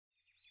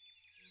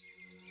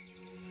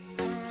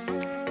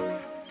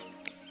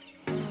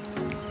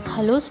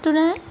Hello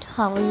student,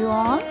 how are you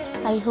all?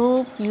 I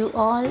hope you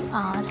all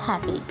are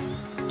happy.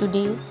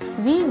 Today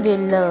we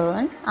will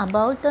learn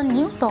about a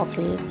new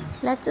topic.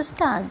 Let's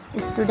start.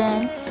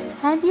 Student,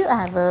 have you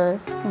ever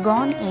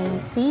gone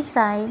in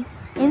seaside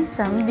in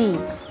some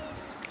beach?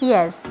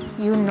 Yes,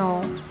 you know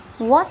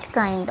what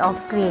kind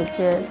of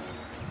creature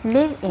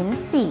live in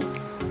sea.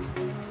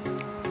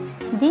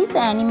 These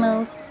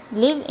animals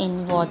live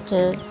in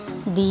water.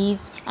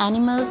 These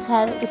animals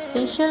have a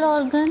special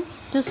organ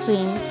to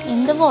swim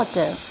in the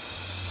water.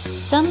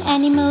 Some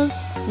animals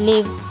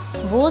live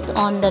both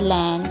on the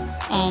land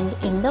and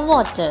in the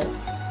water.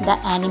 The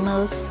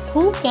animals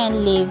who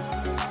can live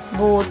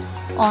both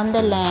on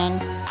the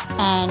land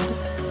and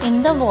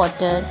in the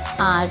water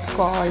are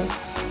called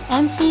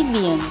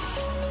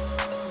amphibians.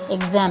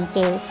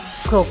 Example: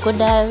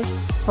 crocodile,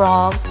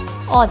 frog,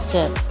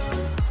 otter.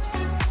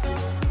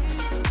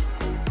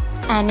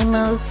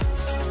 Animals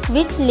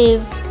which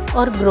live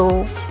or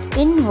grow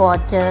in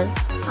water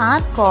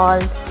are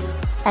called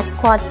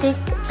aquatic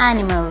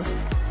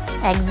animals.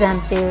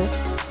 Example: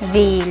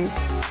 whale,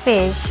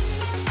 fish,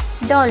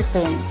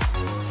 dolphins.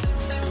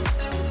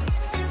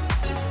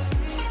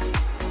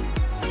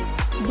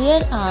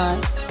 There are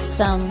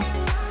some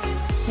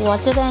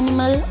water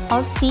animal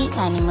or sea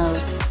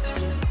animals.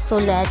 So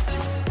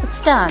let's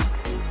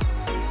start.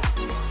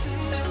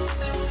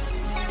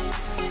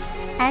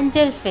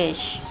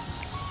 Angelfish,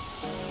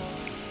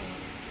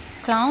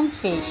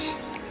 clownfish,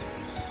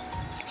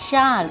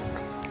 shark,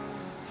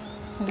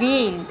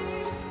 whale,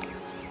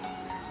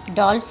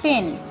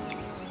 dolphin,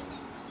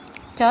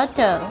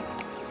 turtle,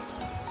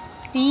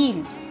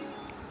 seal,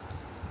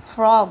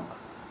 frog,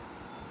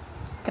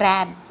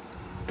 crab,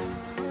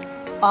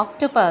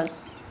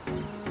 octopus,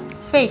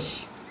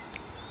 fish,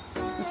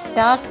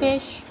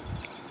 starfish,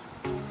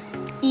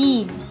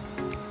 eel,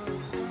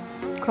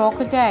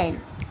 crocodile,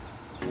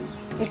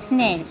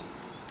 snail,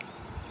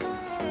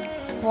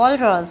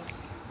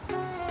 walrus,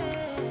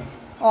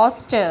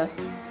 oyster,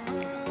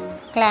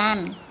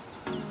 clam,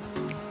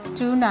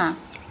 tuna,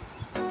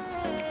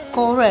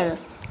 coral,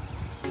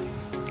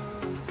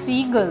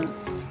 seagull,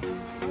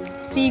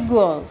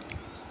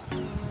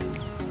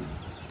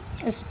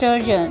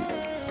 sturgeon,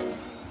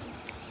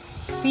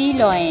 sea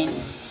lion,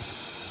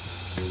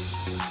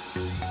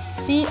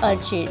 sea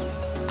urchin,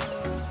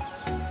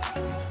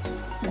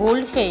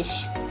 goldfish,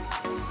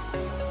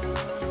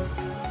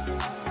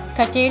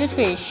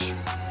 cuttlefish,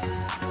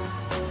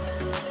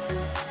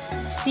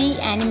 sea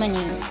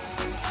anemone,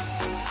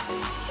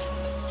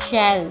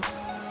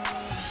 shells,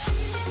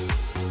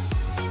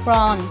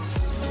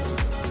 prawns,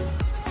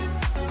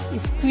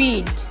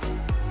 squid,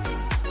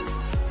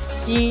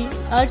 sea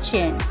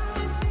urchin,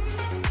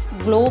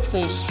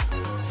 glowfish,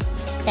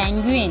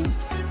 penguin,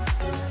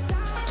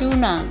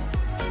 tuna,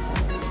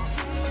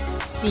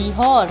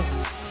 seahorse,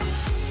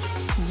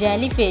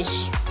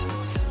 jellyfish,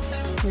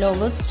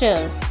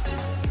 lobster,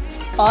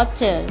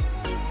 otter.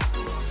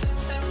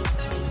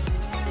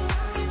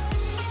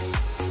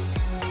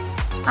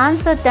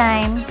 Answer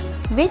time.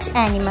 Which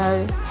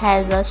animal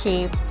has a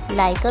shape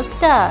like a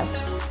star?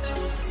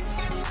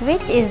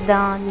 Which is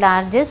the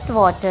largest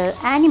water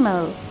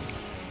animal?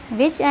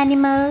 Which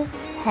animal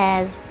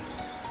has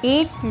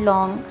 8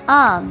 long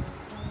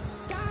arms?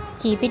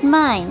 Keep in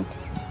mind,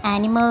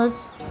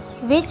 animals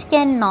which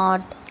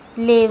cannot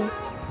live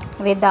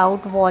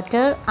without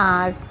water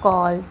are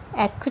called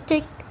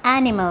aquatic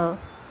animal.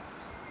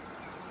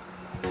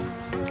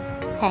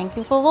 Thank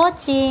you for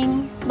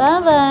watching. Bye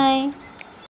bye.